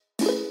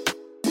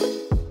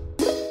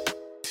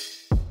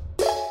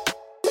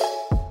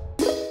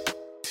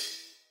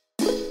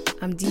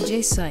I'm DJ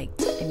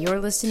Psyched, and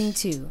you're listening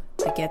to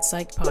the Get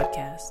Psyched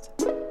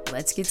podcast.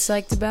 Let's get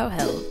psyched about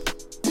health.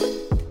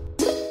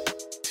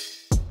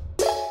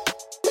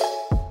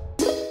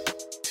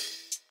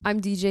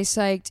 I'm DJ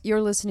Psyched,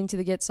 you're listening to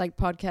the Get Psyched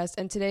podcast,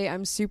 and today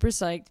I'm super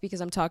psyched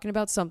because I'm talking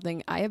about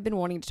something I have been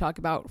wanting to talk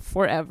about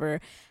forever: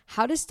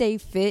 how to stay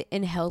fit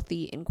and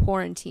healthy in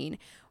quarantine.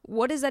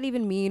 What does that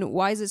even mean?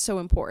 Why is it so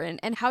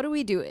important? And how do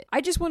we do it?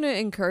 I just want to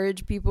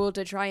encourage people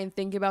to try and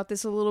think about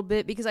this a little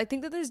bit, because I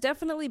think that there's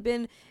definitely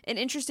been an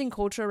interesting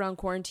culture around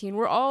quarantine.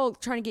 We're all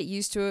trying to get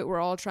used to it.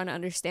 We're all trying to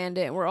understand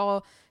it. And we're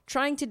all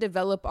trying to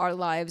develop our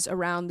lives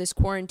around this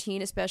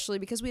quarantine, especially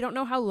because we don't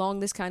know how long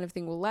this kind of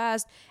thing will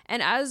last.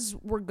 And as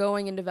we're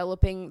going and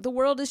developing, the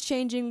world is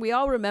changing. We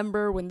all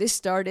remember when this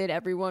started,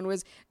 everyone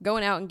was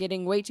going out and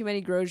getting way too many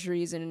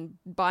groceries and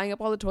buying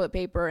up all the toilet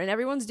paper, and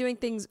everyone's doing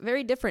things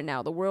very different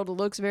now. The world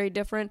looks very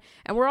different,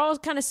 and we're all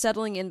kind of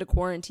settling into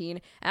quarantine.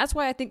 And that's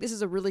why I think this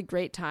is a really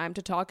great time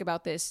to talk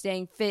about this,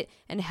 staying fit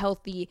and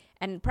healthy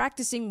and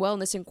practicing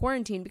wellness in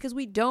quarantine, because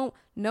we don't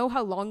know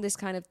how long this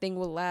kind of thing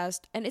will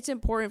last, and it's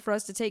important for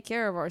us to take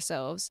care of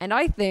ourselves. And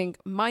I think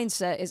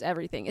mindset is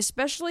everything,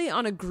 especially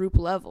on a group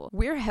level.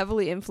 We're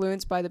heavily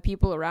influenced by the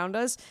people around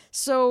us,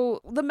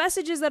 so the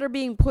messages that are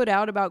being put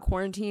out about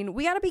quarantine,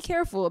 we got to be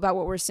careful about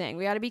what we're saying.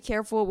 We got to be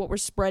careful what we're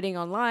spreading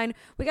online.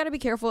 We got to be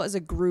careful as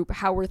a group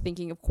how we're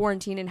thinking of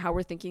quarantine and how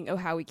we're thinking of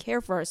how we care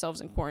for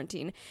ourselves in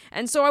quarantine.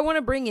 And so I want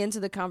to bring into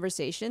the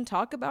conversation,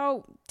 talk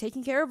about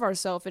taking care of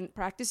ourselves and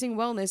practicing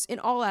wellness in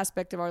all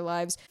aspects of our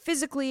lives,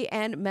 physically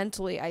and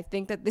mentally. I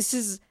think that this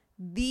is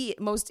the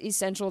most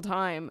essential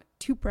time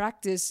to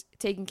practice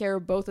taking care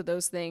of both of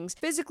those things.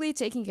 Physically,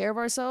 taking care of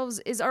ourselves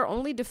is our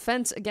only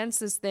defense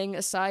against this thing,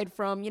 aside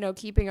from,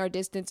 keeping our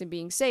distance and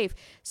being safe.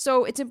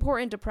 So it's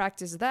important to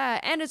practice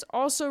that. And it's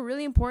also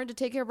really important to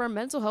take care of our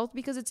mental health,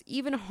 because it's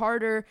even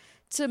harder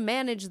to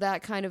manage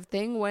that kind of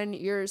thing when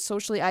you're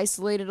socially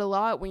isolated a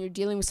lot, when you're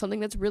dealing with something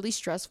that's really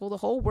stressful. The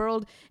whole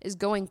world is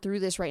going through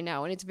this right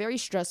now, and it's very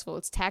stressful.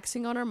 It's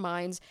taxing on our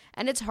minds,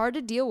 and it's hard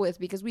to deal with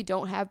because we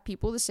don't have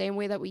people the same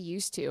way that we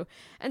used to.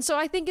 And so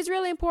I think it's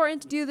really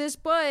important to do this,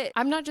 but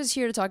I'm not just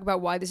here to talk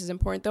about why this is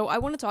important, though. I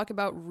want to talk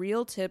about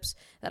real tips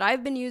that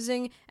I've been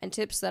using and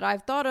tips that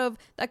I've thought of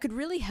that could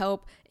really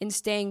help in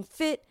staying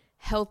fit,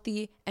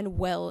 healthy, and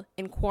well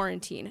in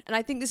quarantine. And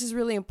I think this is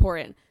really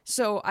important.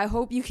 So I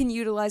hope you can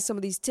utilize some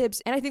of these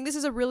tips. And I think this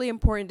is a really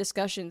important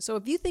discussion. So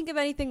if you think of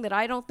anything that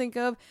I don't think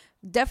of,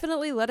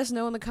 definitely let us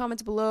know in the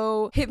comments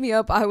below. Hit me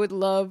up. I would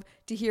love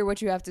to hear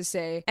what you have to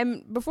say.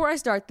 And before I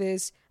start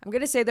this, I'm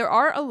going to say there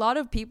are a lot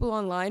of people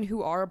online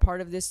who are a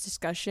part of this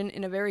discussion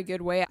in a very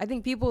good way. I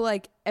think people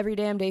like Every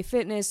Damn Day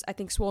Fitness, I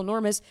think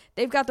Swolenormous,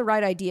 they've got the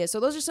right idea. So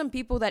those are some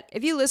people that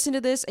if you listen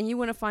to this and you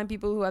want to find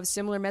people who have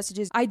similar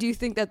messages, I do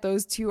think that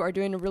those two are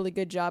doing a really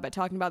good job at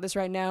talking about this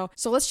right now.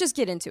 So let's just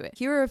get into it.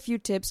 Here are a few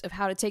tips of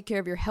how to take care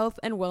of your health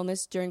and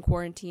wellness during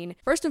quarantine.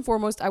 First and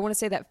foremost, I want to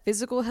say that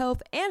physical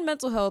health and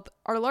mental health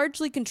are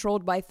largely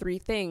controlled by three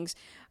things: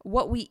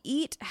 what we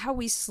eat, how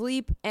we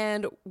sleep,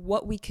 and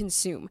what we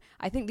consume.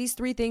 I think these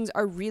three things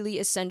are really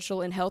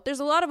essential in health. There's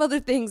a lot of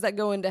other things that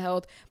go into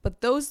health,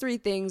 but those three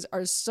things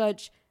are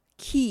such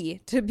key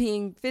to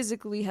being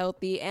physically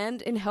healthy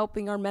and in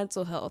helping our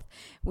mental health.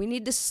 We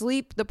need to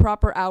sleep the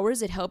proper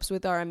hours. It helps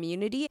with our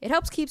immunity. It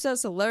helps keeps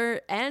us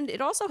alert, and it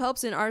also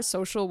helps in our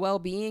social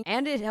well-being,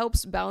 and it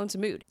helps balance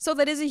mood. So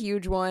that is a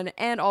huge one.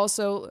 And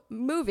also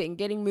moving,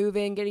 getting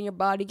your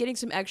body, getting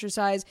some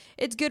exercise.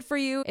 It's good for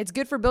you. It's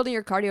good for building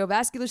your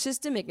cardiovascular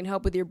system. It can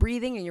help with your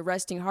breathing and your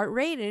resting heart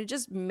rate, and it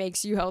just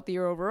makes you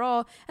healthier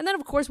overall. And then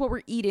of course what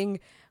we're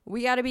eating,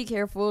 we got to be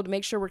careful to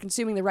make sure we're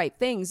consuming the right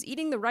things,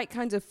 eating the right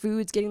kinds of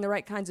foods, getting the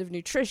right kinds of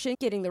nutrition,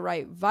 getting the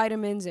right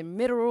vitamins and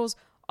minerals.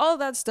 All of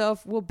that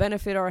stuff will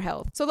benefit our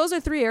health. So those are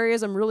three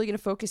areas I'm really going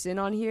to focus in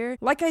on here.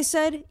 Like I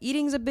said,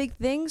 eating's a big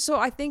thing. So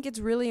I think it's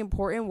really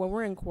important when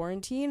we're in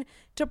quarantine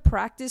to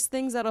practice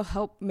things that'll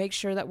help make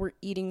sure that we're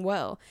eating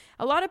well.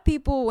 A lot of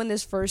people, when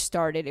this first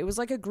started, it was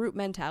like a group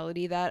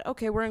mentality that,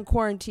 okay, we're in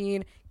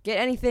quarantine, get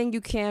anything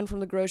you can from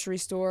the grocery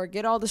store,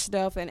 get all the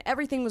stuff, and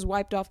everything was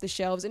wiped off the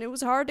shelves, and it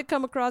was hard to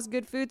come across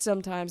good food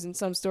sometimes in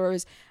some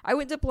stores. I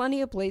went to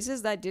plenty of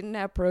places that didn't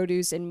have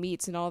produce and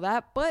meats and all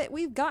that, but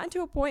we've gotten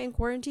to a point in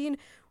quarantine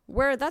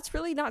where that's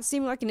really not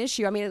seeming like an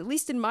issue. I mean, at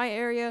least in my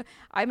area,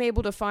 I'm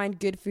able to find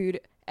good food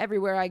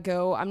everywhere I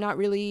go. I'm not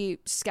really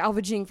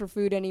scavenging for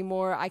food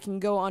anymore. I can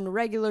go on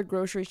regular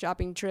grocery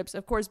shopping trips,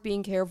 of course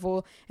being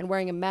careful and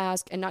wearing a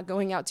mask and not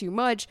going out too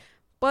much,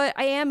 but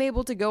I am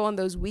able to go on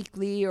those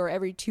weekly or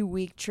every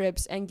 2-week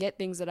trips and get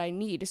things that I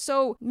need.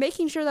 So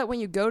making sure that when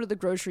you go to the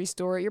grocery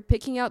store, you're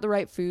picking out the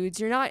right foods.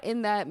 You're not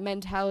in that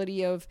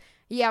mentality of,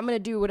 yeah, I'm going to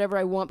do whatever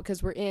I want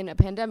because we're in a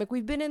pandemic.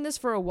 We've been in this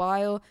for a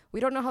while.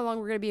 We don't know how long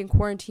we're going to be in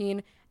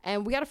quarantine,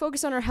 and we got to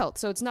focus on our health.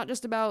 So it's not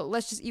just about,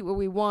 let's just eat what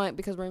we want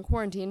because we're in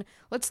quarantine.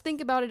 Let's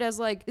think about it as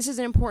like, this is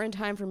an important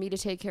time for me to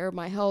take care of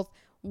my health.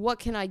 What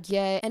can I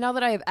get? And now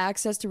that I have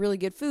access to really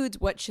good foods,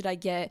 what should I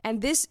get?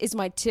 And this is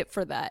my tip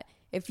for that.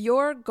 If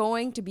you're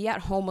going to be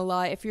at home a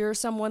lot, if you're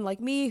someone like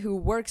me who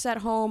works at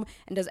home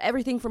and does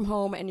everything from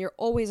home and you're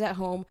always at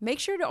home, make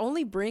sure to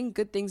only bring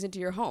good things into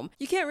your home.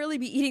 You can't really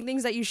be eating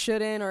things that you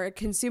shouldn't or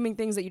consuming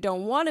things that you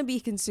don't want to be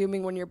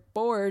consuming when you're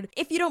bored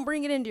if you don't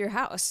bring it into your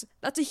house.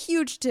 That's a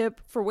huge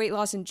tip for weight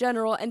loss in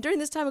general. And during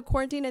this time of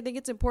quarantine, I think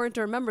it's important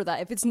to remember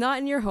that if it's not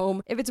in your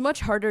home, if it's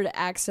much harder to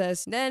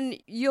access, then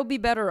you'll be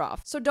better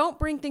off. So don't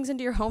bring things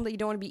into your home that you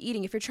don't want to be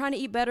eating. If you're trying to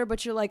eat better,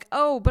 but you're like,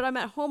 oh, but I'm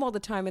at home all the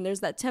time and there's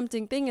that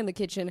tempting thing in the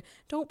kitchen,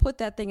 don't put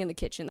that thing in the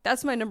kitchen.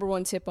 That's my number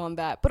one tip on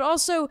that. But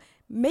also,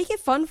 make it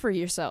fun for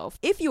yourself.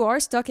 If you are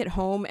stuck at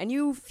home and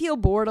you feel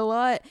bored a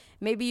lot,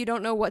 maybe you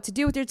don't know what to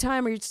do with your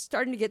time or you're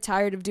starting to get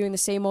tired of doing the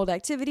same old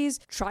activities,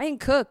 try and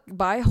cook.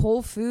 Buy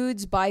whole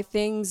foods, buy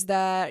things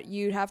that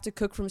you'd have to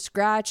cook from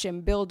scratch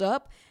and build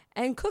up,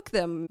 and cook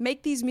them.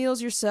 Make these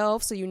meals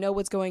yourself so you know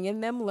what's going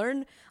in them.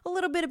 Learn a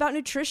little bit about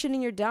nutrition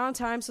in your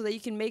downtime so that you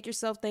can make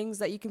yourself things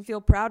that you can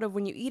feel proud of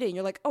when you eat it. And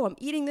you're like, oh, I'm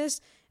eating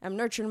this, I'm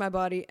nurturing my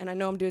body, and I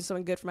know I'm doing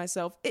something good for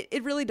myself.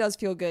 It really does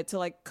feel good to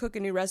like cook a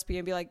new recipe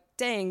and be like,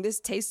 dang, this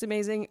tastes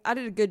amazing. I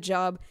did a good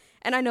job,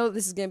 and I know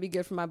this is going to be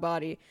good for my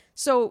body.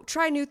 So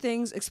try new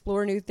things,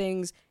 explore new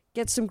things,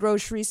 get some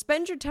groceries,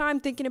 spend your time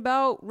thinking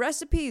about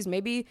recipes,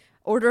 maybe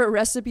order a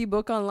recipe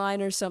book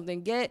online or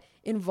something. Get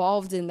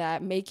involved in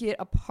that. Make it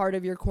a part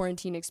of your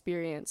quarantine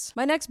experience.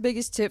 My next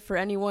biggest tip for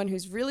anyone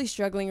who's really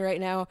struggling right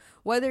now,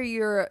 whether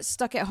you're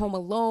stuck at home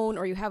alone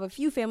or you have a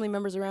few family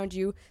members around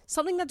you,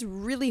 something that's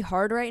really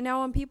hard right now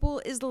on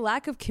people is the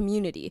lack of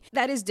community.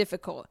 That is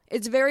difficult.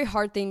 It's a very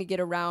hard thing to get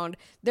around.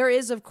 There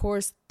is, of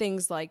course,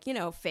 things like,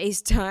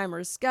 FaceTime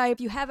or Skype. If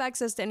you have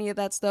access to any of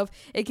that stuff,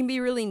 it can be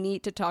really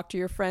neat to talk to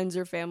your friends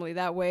or family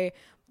that way.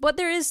 But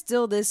there is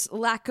still this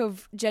lack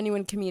of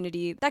genuine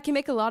community that can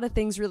make a lot of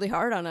things really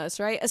hard on us,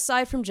 right?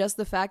 Aside from just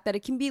the fact that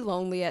it can be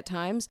lonely at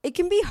times. It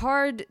can be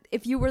hard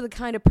if you were the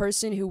kind of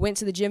person who went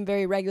to the gym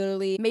very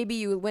regularly. Maybe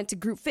you went to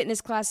group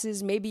fitness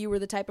classes. Maybe you were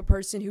the type of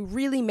person who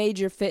really made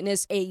your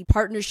fitness a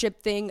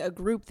partnership thing, a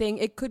group thing.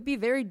 It could be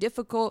very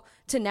difficult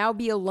to now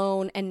be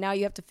alone, and now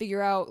you have to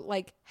figure out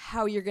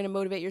how you're going to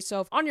motivate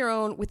yourself on your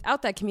own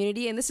without that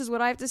community. And this is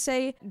what I have to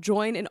say: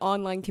 join an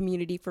online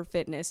community for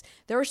fitness.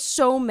 There are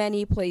so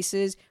many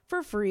places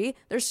for free.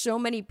 There's so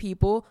many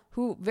people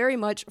who very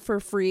much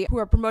for free, who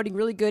are promoting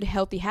really good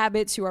healthy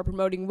habits, who are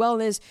promoting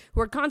wellness,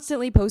 who are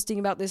constantly posting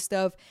about this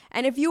stuff.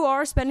 And if you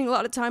are spending a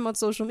lot of time on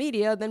social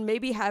media, then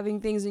maybe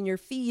having things in your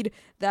feed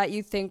that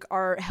you think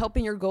are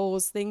helping your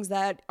goals, things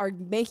that are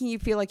making you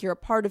feel like you're a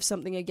part of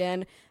something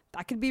again,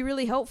 that could be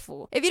really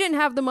helpful. If you didn't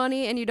have the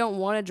money and you don't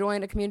want to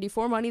join a community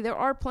for money, there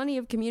are plenty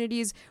of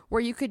communities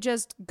where you could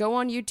just go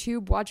on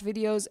YouTube, watch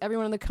videos.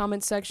 Everyone in the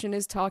comment section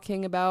is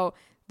talking about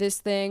this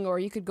thing, or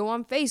you could go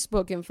on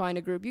Facebook and find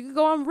a group. You could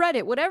go on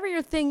Reddit, whatever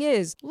your thing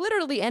is,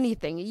 literally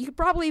anything. You could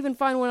probably even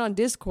find one on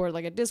Discord,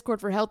 like a Discord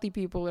for healthy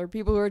people or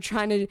people who are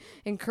trying to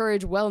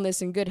encourage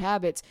wellness and good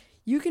habits.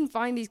 You can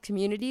find these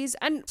communities,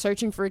 and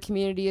searching for a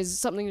community is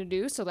something to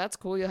do, so that's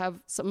cool. You'll have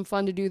something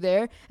fun to do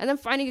there. And then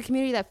finding a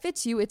community that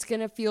fits you, it's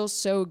going to feel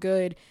so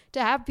good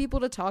to have people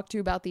to talk to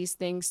about these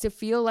things, to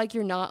feel like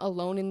you're not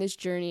alone in this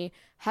journey.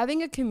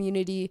 Having a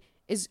community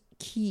is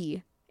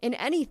key in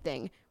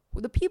anything.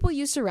 The people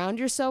you surround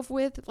yourself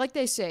with, like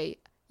they say,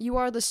 you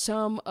are the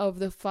sum of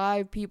the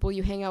 5 people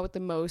you hang out with the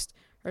most,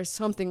 or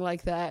something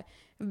like that.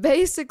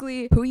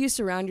 Basically, who you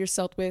surround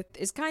yourself with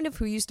is kind of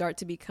who you start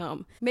to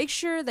become. Make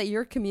sure that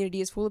your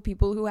community is full of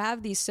people who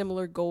have these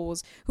similar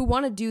goals, who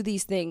want to do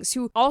these things,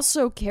 who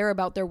also care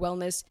about their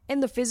wellness in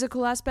the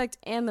physical aspect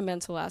and the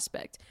mental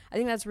aspect. I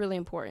think that's really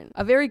important.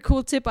 A very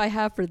cool tip I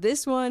have for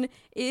this one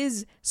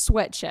is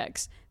sweat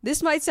checks.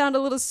 This might sound a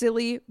little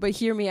silly, but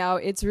hear me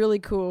out. It's really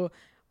cool.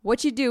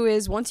 What you do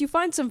is, once you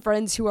find some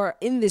friends who are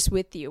in this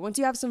with you, once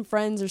you have some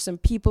friends or some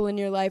people in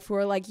your life who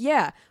are like,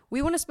 yeah,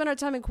 we want to spend our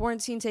time in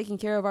quarantine taking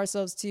care of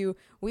ourselves too.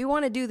 We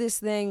want to do this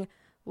thing.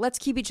 Let's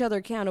keep each other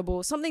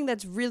accountable. Something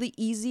that's really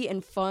easy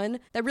and fun,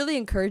 that really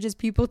encourages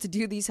people to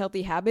do these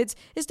healthy habits,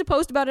 is to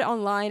post about it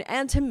online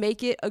and to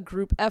make it a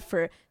group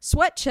effort.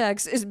 Sweat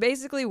checks is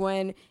basically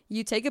when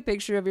you take a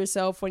picture of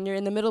yourself when you're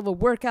in the middle of a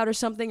workout or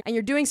something and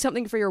you're doing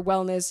something for your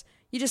wellness.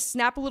 You just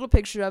snap a little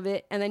picture of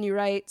it, and then you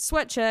write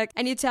sweat check,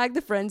 and you tag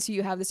the friends who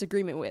you have this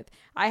agreement with.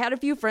 I had a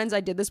few friends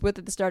I did this with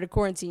at the start of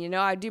quarantine.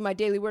 I'd do my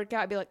daily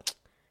workout, I'd be like,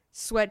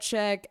 sweat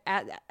check,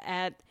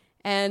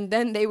 and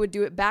then they would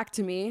do it back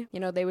to me.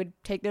 They would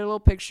take their little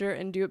picture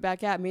and do it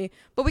back at me.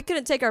 But we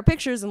couldn't take our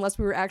pictures unless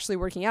we were actually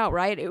working out,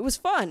 right? It was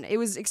fun. It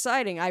was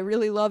exciting. I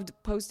really loved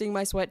posting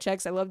my sweat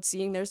checks. I loved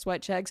seeing their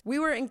sweat checks. We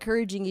were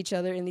encouraging each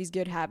other in these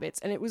good habits,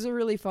 and it was a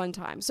really fun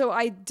time. So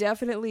I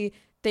definitely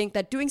think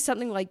that doing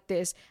something like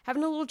this,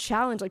 having a little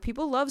challenge, like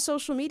people love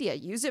social media,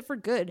 use it for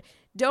good.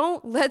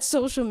 Don't let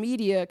social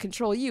media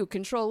control you,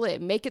 control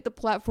it. Make it the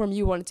platform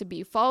you want it to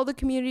be. Follow the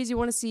communities you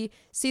want to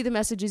see the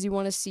messages you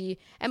want to see,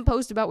 and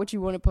post about what you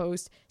want to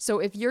post. So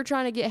if you're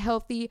trying to get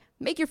healthy,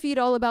 make your feed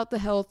all about the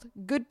health,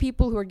 good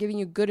people who are giving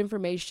you good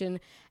information,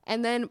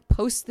 and then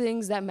post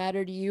things that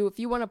matter to you. If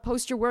you want to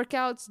post your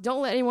workouts,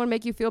 don't let anyone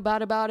make you feel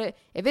bad about it.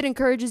 If it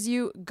encourages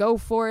you, go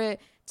for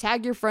it.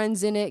 Tag your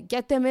friends in it,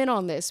 get them in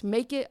on this,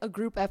 make it a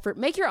group effort,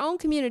 make your own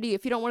community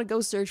if you don't want to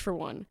go search for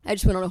one. I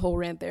just went on a whole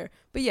rant there.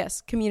 But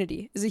yes,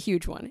 community is a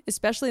huge one,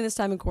 especially in this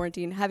time in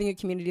quarantine. Having a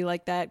community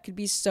like that could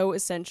be so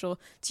essential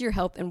to your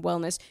health and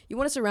wellness. You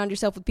want to surround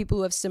yourself with people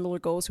who have similar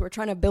goals, who are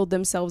trying to build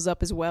themselves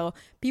up as well,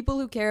 people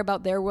who care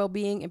about their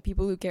well-being and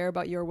people who care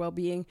about your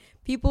well-being,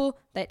 people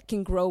that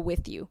can grow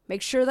with you.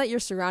 Make sure that you're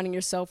surrounding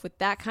yourself with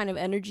that kind of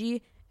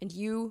energy, and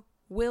you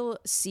will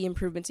see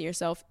improvements in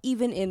yourself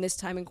even in this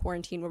time in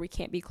quarantine where we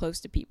can't be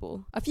close to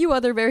people. A few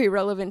other very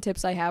relevant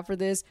tips I have for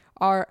this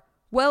are,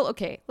 well,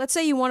 okay, let's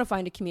say you want to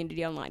find a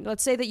community online.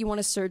 Let's say that you want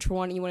to search for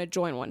one and you want to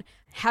join one.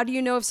 How do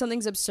you know if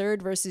something's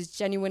absurd versus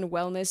genuine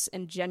wellness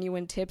and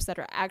genuine tips that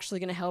are actually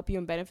going to help you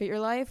and benefit your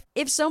life?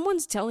 If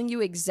someone's telling you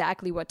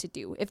exactly what to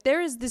do, if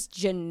there is this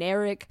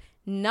generic,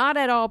 not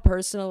at all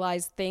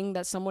personalized thing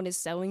that someone is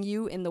selling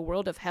you in the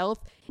world of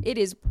health, it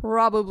is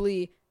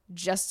probably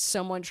just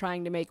someone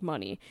trying to make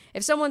money.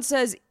 If someone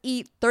says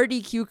eat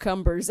 30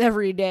 cucumbers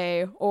every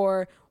day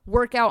or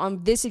work out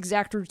on this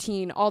exact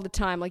routine all the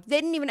time, like they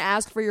didn't even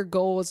ask for your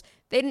goals,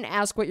 they didn't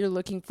ask what you're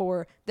looking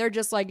for, they're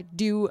just like,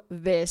 do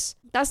this.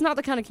 That's not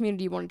the kind of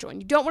community you want to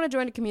join. You don't want to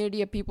join a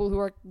community of people who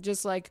are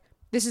just like,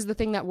 this is the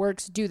thing that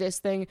works, do this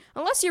thing.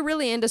 Unless you're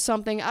really into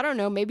something, I don't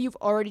know, maybe you've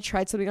already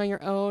tried something on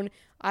your own.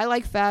 I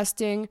like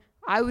fasting.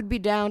 I would be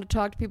down to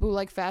talk to people who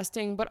like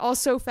fasting, but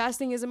also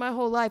fasting isn't my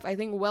whole life. I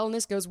think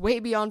wellness goes way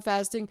beyond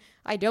fasting.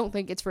 I don't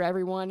think it's for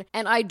everyone,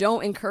 and I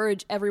don't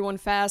encourage everyone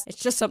fast.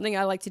 It's just something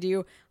I like to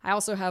do. I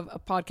also have a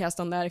podcast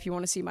on that if you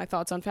want to see my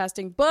thoughts on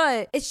fasting,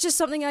 but it's just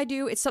something I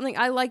do. It's something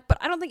I like, but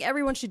I don't think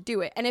everyone should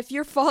do it. And if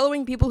you're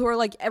following people who are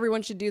like,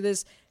 everyone should do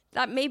this,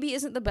 that maybe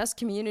isn't the best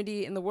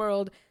community in the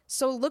world.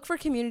 So look for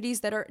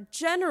communities that are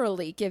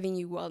generally giving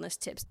you wellness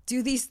tips.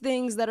 Do these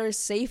things that are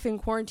safe in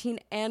quarantine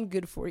and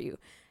good for you.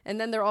 And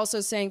then they're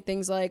also saying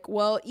things like,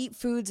 well, eat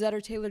foods that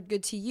are tailored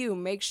good to you.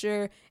 Make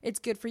sure it's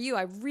good for you.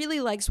 I really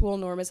like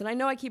Swolenormous, and I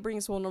know I keep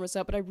bringing Swolenormous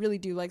up, but I really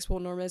do like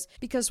Swolenormous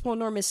because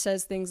Swolenormous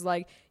says things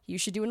like, you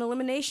should do an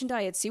elimination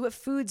diet, see what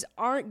foods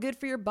aren't good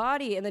for your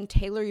body, and then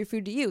tailor your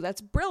food to you. That's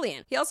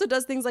brilliant. He also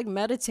does things like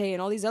meditate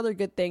and all these other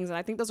good things, and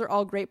I think those are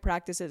all great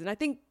practices, and I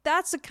think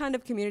that's the kind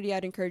of community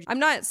I'd encourage. I'm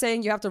not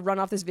saying you have to run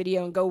off this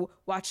video and go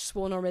watch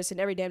Swolenormous and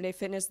Every Damn Day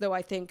Fitness, though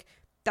I think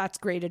that's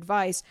great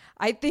advice.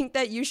 I think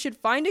that you should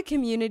find a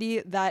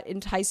community that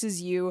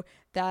entices you,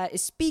 that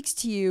speaks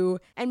to you,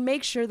 and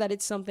make sure that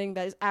it's something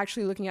that is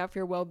actually looking out for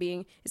your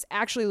well-being, is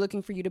actually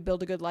looking for you to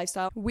build a good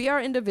lifestyle. We are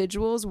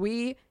individuals.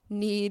 We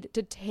need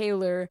to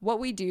tailor what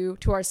we do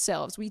to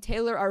ourselves. We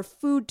tailor our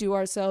food to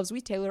ourselves. We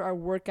tailor our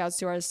workouts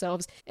to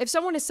ourselves. If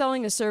someone is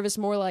selling a service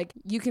more like,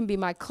 you can be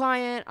my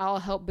client, I'll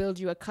help build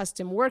you a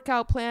custom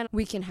workout plan,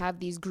 we can have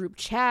these group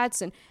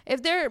chats, and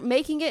if they're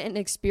making it an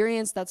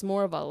experience that's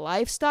more of a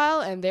lifestyle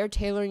and they're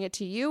tailoring it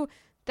to you,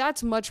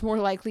 that's much more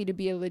likely to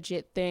be a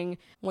legit thing.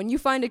 When you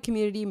find a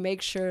community,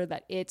 make sure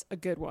that it's a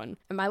good one.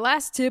 And my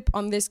last tip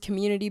on this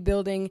community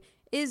building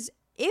is,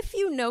 if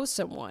you know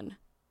someone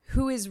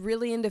who is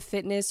really into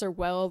fitness or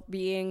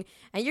well-being,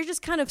 and you're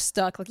just kind of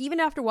stuck, like even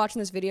after watching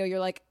this video,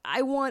 you're like,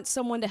 I want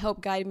someone to help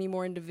guide me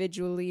more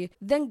individually,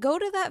 then go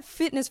to that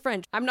fitness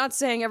friend. I'm not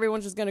saying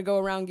everyone's just gonna go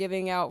around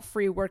giving out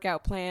free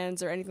workout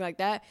plans or anything like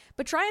that,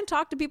 but try and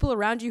talk to people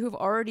around you who've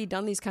already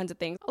done these kinds of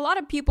things. A lot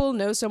of people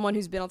know someone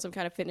who's been on some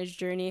kind of fitness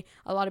journey.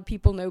 A lot of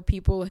people know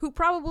people who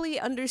probably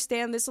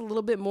understand this a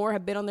little bit more,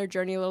 have been on their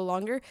journey a little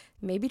longer.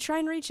 Maybe try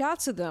and reach out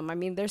to them. I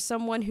mean, there's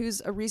someone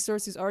who's a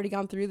resource who's already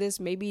gone through this.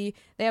 Maybe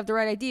they have the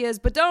right idea,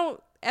 but don't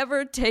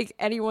ever take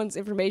anyone's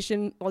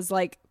information as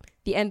like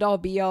the end all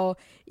be all.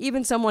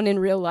 Even someone in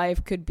real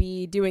life could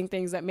be doing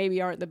things that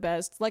maybe aren't the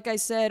best. Like I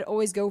said,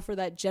 always go for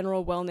that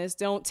general wellness.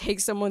 Don't take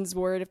someone's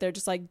word if they're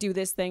just like, do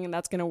this thing and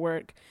that's gonna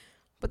work.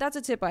 But that's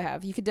a tip I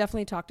have. You could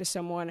definitely talk to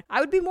someone.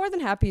 I would be more than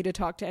happy to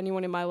talk to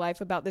anyone in my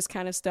life about this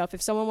kind of stuff.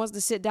 If someone wants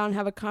to sit down and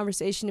have a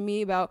conversation to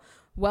me about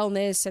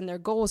wellness and their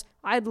goals,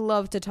 I'd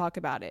love to talk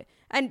about it.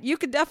 And you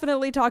could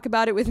definitely talk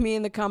about it with me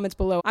in the comments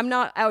below. I'm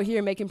not out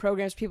here making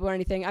programs for people or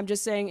anything. I'm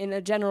just saying, in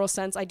a general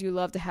sense, I do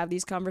love to have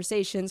these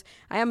conversations.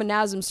 I am a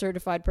NASM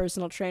certified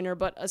personal trainer,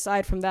 but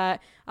aside from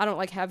that, I don't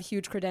like have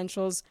huge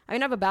credentials. I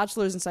mean, I have a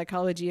bachelor's in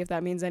psychology, if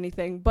that means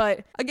anything.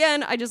 But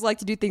again, I just like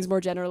to do things more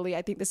generally.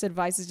 I think this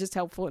advice is just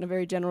helpful in a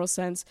very general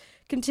sense.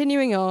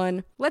 Continuing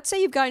on, let's say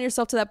you've gotten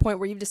yourself to that point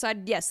where you've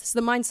decided, yes, this is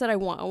the mindset I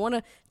want. I want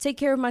to take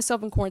care of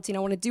myself in quarantine. I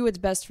want to do what's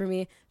best for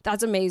me.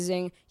 That's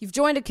amazing. You've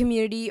joined a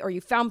community or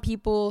you found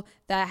people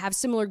that have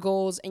similar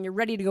goals and you're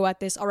ready to go at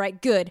this. All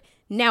right, good.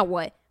 Now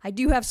what? I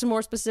do have some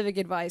more specific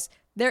advice.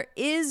 There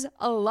is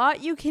a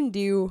lot you can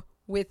do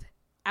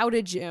without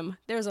a gym.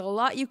 There's a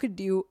lot you could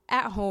do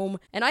at home.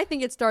 And I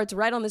think it starts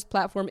right on this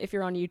platform if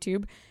you're on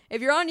YouTube.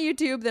 If you're on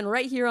YouTube, then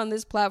right here on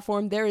this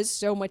platform, there is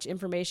so much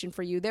information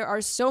for you. There are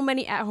so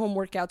many at-home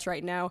workouts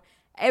right now.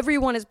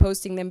 Everyone is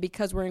posting them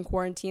because we're in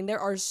quarantine. There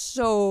are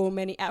so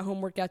many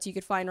at-home workouts you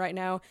could find right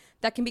now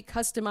that can be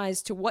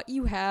customized to what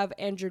you have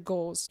and your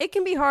goals. It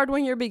can be hard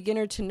when you're a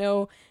beginner to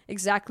know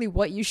exactly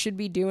what you should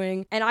be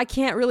doing. And I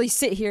can't really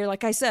sit here,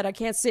 like I said, I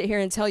can't sit here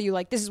and tell you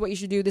like, this is what you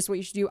should do, this is what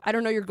you should do. I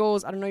don't know your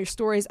goals. I don't know your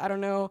stories. I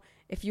don't know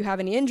if you have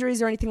any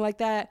injuries or anything like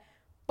that.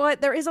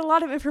 But there is a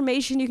lot of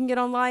information you can get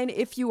online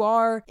if you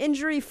are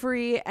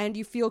injury-free and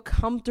you feel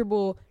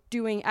comfortable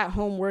doing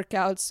at-home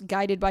workouts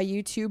guided by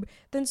YouTube,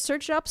 then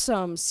search up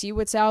some, see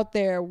what's out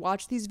there,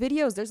 watch these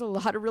videos. There's a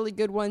lot of really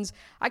good ones.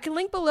 I can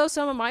link below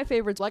some of my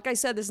favorites. Like I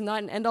said, this is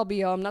not an end-all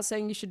be-all. I'm not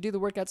saying you should do the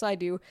workouts I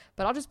do,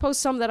 but I'll just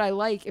post some that I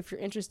like if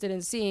you're interested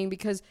in seeing,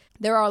 because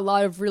there are a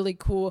lot of really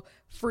cool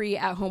free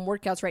at-home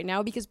workouts right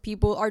now because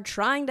people are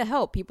trying to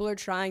help. People are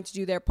trying to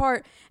do their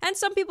part. And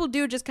some people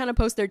do just kind of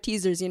post their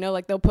teasers, you know,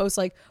 like they'll post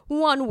like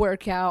one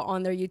workout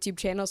on their YouTube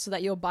channel so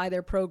that you'll buy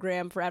their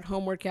program for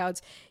at-home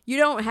workouts. You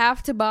don't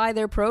have to buy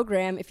their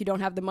program if you don't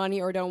have the money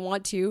or don't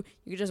want to. You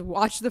can just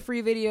watch the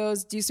free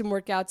videos, do some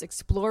workouts,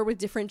 explore with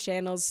different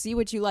channels, see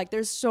what you like.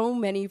 There's so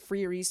many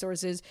free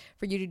resources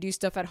for you to do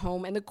stuff at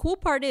home. And the cool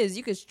part is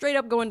you can straight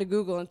up go into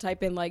Google and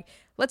type in like,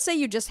 let's say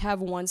you just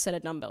have one set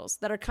of dumbbells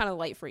that are kind of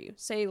light for you.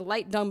 Say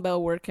light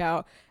dumbbell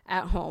workout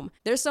at home.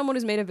 There's someone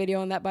who's made a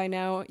video on that by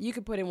now. You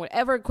could put in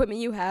whatever equipment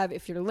you have.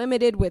 If you're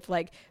limited with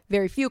like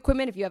very few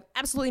equipment, if you have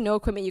absolutely no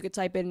equipment, you could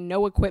type in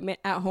no equipment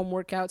at home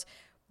workouts.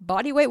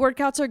 Body weight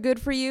workouts are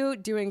good for you.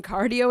 Doing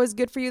cardio is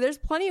good for you. There's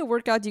plenty of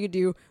workouts you could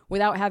do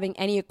without having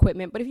any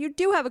equipment. But if you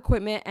do have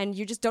equipment and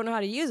you just don't know how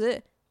to use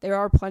it, there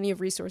are plenty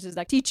of resources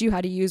that teach you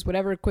how to use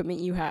whatever equipment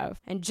you have.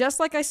 And just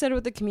like I said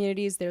with the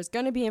communities, there's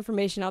going to be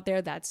information out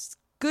there that's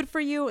good for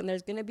you, and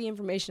there's going to be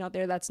information out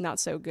there that's not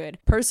so good.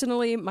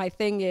 Personally, my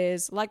thing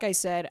is, like I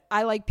said,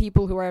 I like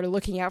people who are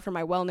looking out for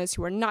my wellness,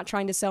 who are not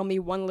trying to sell me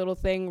one little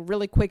thing,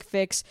 really quick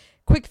fix.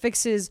 Quick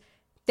fixes,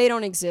 they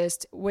don't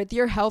exist. With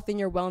your health and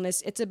your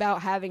wellness, it's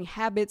about having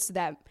habits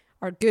that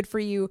are good for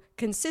you,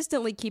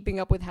 consistently keeping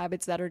up with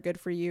habits that are good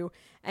for you,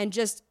 and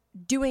just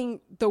doing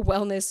the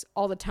wellness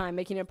all the time,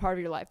 making it a part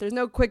of your life. There's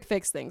no quick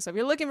fix thing. So if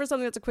you're looking for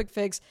something that's a quick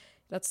fix,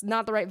 that's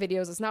not the right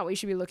videos. That's not what you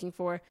should be looking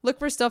for. Look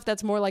for stuff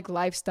that's more like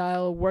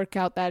lifestyle,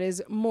 workout that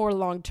is more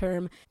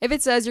long-term. If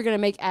it says you're going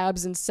to make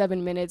abs in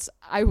 7 minutes,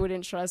 I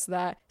wouldn't trust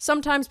that.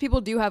 Sometimes people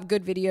do have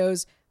good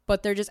videos,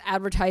 but they're just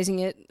advertising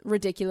it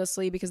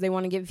ridiculously because they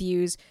want to get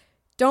views.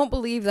 Don't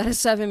believe that a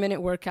 7-minute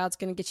workout's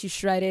going to get you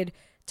shredded.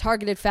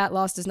 Targeted fat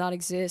loss does not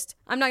exist.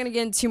 I'm not going to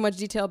get into too much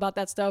detail about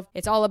that stuff.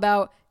 It's all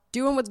about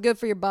doing what's good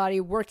for your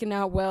body, working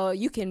out well.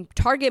 You can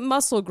target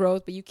muscle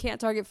growth, but you can't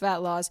target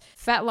fat loss.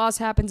 Fat loss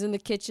happens in the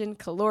kitchen,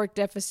 caloric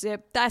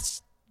deficit.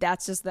 That's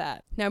just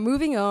that. Now,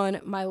 moving on,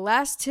 my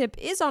last tip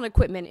is on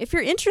equipment. If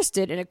you're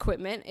interested in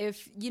equipment,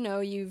 if,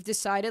 you've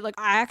decided, like,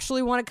 I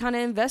actually want to kind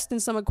of invest in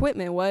some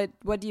equipment,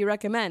 what do you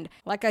recommend?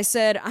 Like I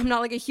said, I'm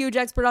not like a huge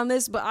expert on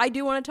this, but I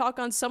do want to talk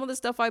on some of the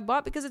stuff I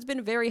bought because it's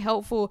been very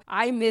helpful.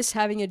 I miss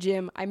having a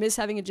gym. I miss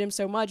having a gym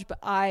so much, but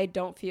I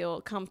don't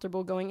feel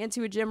comfortable going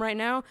into a gym right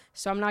now,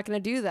 so I'm not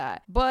going to do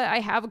that. But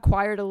I have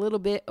acquired a little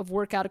bit of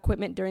workout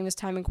equipment during this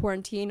time in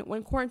quarantine.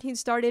 When quarantine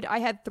started, I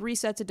had 3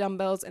 sets of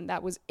dumbbells, and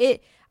that was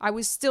it. I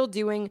was still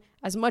doing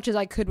as much as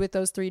I could with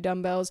those 3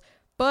 dumbbells,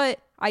 but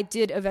I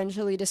did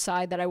eventually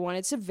decide that I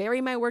wanted to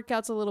vary my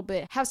workouts a little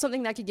bit, have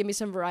something that could give me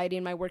some variety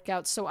in my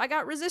workouts. So I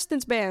got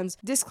resistance bands.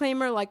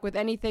 Disclaimer, like with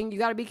anything, you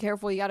got to be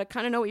careful. You got to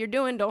kind of know what you're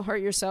doing. Don't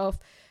hurt yourself.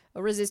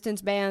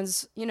 Resistance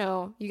bands, you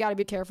got to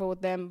be careful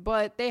with them,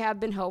 but they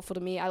have been helpful to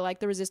me. I like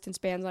the resistance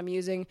bands I'm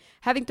using.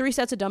 Having 3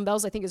 sets of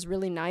dumbbells, I think, is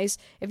really nice.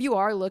 If you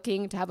are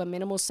looking to have a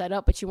minimal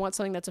setup, but you want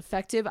something that's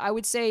effective, I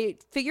would say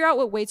figure out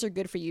what weights are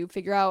good for you.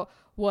 Figure out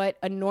what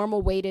a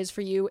normal weight is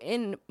for you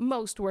in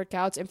most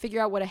workouts, and figure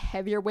out what a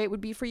heavier weight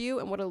would be for you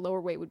and what a lower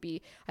weight would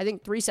be. I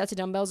think 3 sets of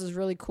dumbbells is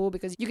really cool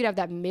because you could have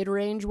that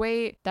mid-range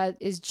weight that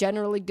is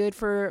generally good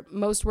for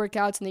most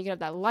workouts, and then you can have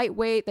that light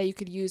weight that you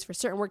could use for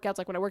certain workouts.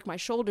 Like when I work my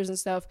shoulders and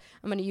stuff,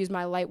 I'm going to use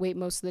my lightweight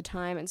most of the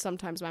time and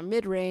sometimes my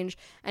mid-range.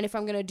 And if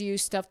I'm going to do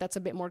stuff that's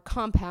a bit more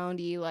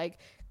compoundy, like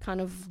kind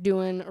of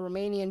doing a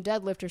Romanian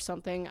deadlift or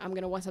something, I'm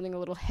going to want something a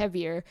little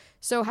heavier.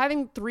 So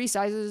having 3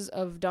 sizes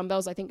of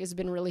dumbbells, I think, has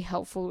been really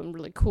helpful and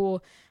really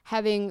cool.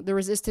 Having the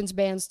resistance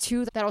bands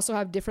too, that also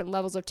have different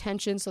levels of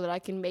tension so that I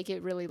can make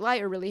it really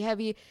light or really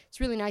heavy. It's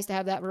really nice to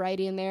have that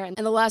variety in there. And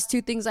the last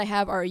 2 things I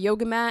have are a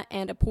yoga mat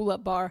and a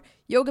pull-up bar.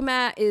 Yoga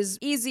mat is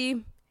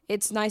easy.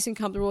 It's nice and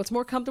comfortable. It's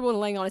more comfortable than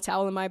laying on a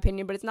towel, in my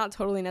opinion, but it's not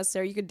totally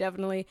necessary. You could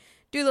definitely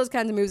do those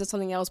kinds of moves as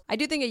something else. I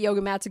do think a yoga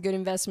mat's a good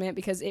investment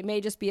because it may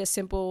just be a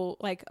simple,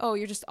 like, oh,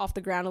 you're just off the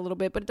ground a little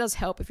bit, but it does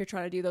help if you're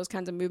trying to do those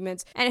kinds of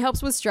movements. And it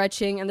helps with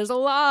stretching, and there's a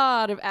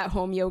lot of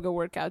at-home yoga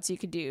workouts you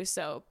could do,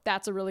 so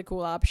that's a really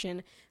cool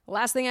option. The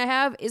last thing I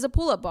have is a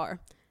pull-up bar.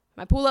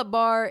 My pull-up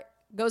bar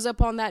goes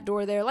up on that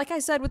door there. Like I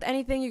said, with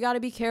anything, you got to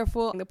be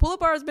careful. The pull-up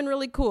bar has been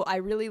really cool. I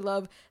really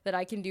love that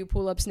I can do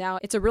pull-ups now.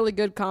 It's a really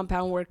good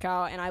compound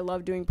workout, and I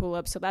love doing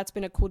pull-ups, so that's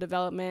been a cool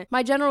development.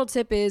 My general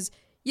tip is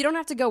You don't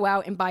have to go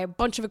out and buy a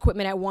bunch of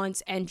equipment at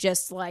once and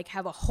just like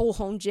have a whole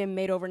home gym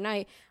made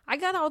overnight. I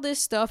got all this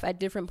stuff at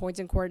different points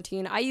in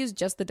quarantine. I used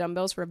just the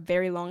dumbbells for a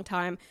very long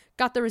time,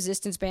 got the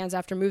resistance bands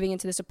after moving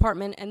into this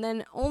apartment, and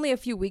then only a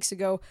few weeks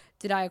ago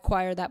did I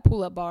acquire that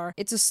pull-up bar.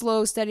 It's a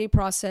slow, steady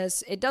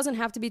process. It doesn't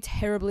have to be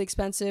terribly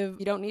expensive.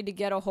 You don't need to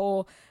get a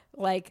whole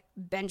like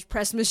bench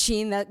press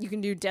machine that you can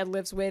do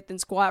deadlifts with and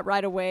squat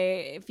right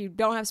away. If you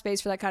don't have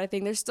space for that kind of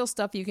thing, there's still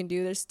stuff you can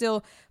do. There's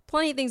still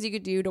plenty of things you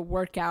could do to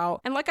work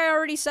out. And like I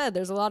already said,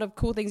 there's a lot of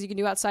cool things you can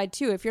do outside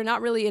too. If you're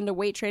not really into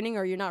weight training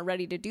or you're not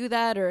ready to do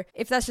that, or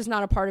if that's just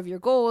not a part of your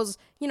goals,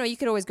 you know, you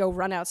could always go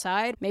run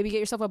outside, maybe get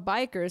yourself a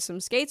bike or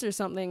some skates or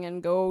something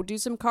and go do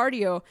some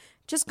cardio.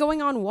 Just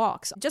going on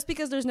walks. Just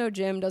because there's no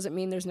gym doesn't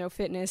mean there's no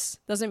fitness,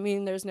 doesn't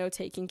mean there's no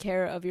taking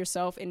care of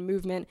yourself in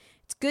movement.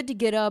 It's good to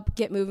get up,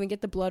 get moving,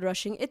 get the blood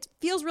rushing. It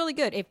feels really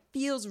good. It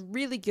feels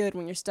really good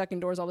when you're stuck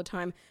indoors all the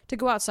time to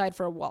go outside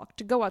for a walk,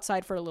 to go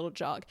outside for a little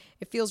jog.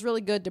 It feels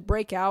really good to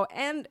break out,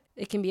 and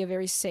it can be a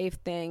very safe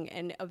thing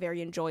and a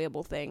very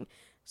enjoyable thing.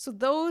 So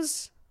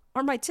those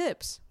are my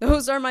tips.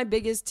 Those are my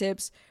biggest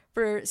tips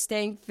for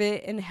staying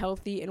fit and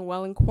healthy and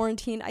well in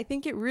quarantine. I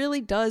think it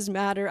really does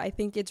matter. I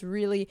think it's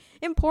really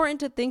important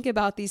to think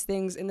about these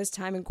things in this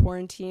time in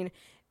quarantine.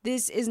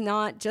 This is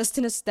not just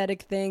an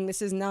aesthetic thing.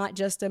 This is not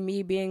just a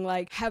me being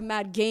like, have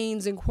mad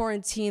gains in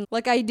quarantine.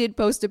 Like I did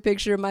post a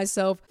picture of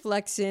myself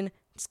flexing.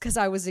 It's because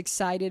I was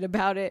excited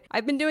about it.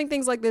 I've been doing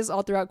things like this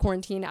all throughout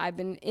quarantine. I've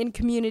been in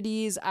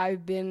communities.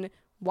 I've been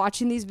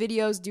watching these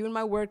videos, doing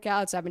my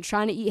workouts. I've been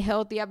trying to eat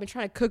healthy. I've been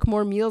trying to cook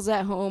more meals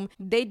at home.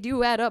 They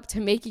do add up to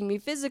making me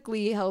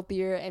physically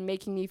healthier and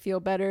making me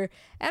feel better.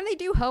 And they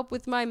do help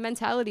with my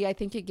mentality. I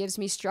think it gives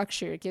me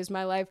structure. It gives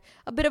my life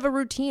a bit of a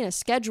routine, a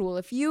schedule.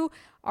 If you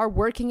are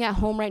working at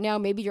home right now,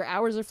 maybe your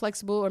hours are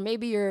flexible, or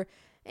maybe you're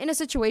in a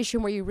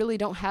situation where you really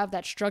don't have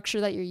that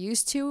structure that you're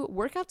used to,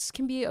 workouts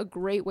can be a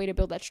great way to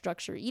build that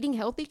structure. Eating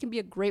healthy can be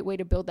a great way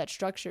to build that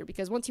structure,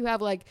 because once you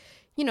have like,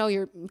 you know,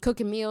 you're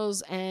cooking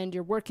meals and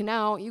you're working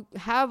out, you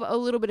have a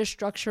little bit of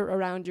structure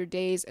around your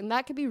days, and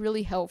that can be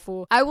really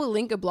helpful. I will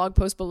link a blog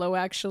post below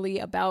actually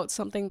about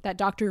something that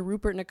Dr.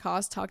 Rupert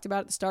Nakas talked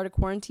about at the start of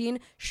quarantine.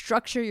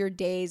 Structure your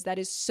days. That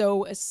is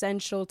so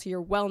essential to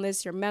your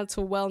wellness, your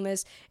mental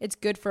wellness. It's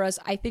good for us.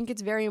 I think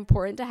it's very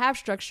important to have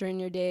structure in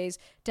your days,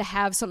 to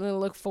have something to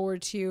look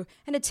forward to,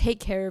 and to take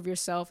care of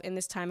yourself in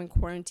this time in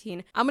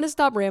quarantine. I'm going to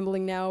stop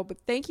rambling now, but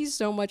thank you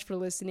so much for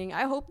listening.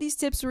 I hope these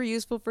tips were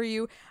useful for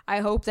you. I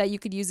hope that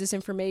you could use this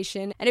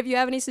information. And if you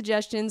have any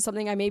suggestions,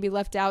 something I maybe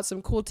left out,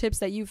 some cool tips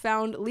that you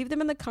found, leave them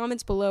in the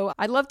comments below.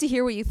 I'd love to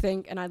hear what you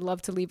think, and I'd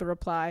love to leave a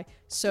reply.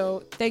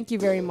 So thank you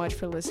very much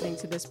for listening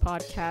to this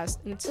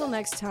podcast. And until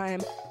next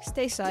time,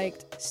 stay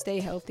psyched, stay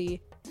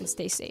healthy, and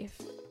stay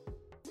safe.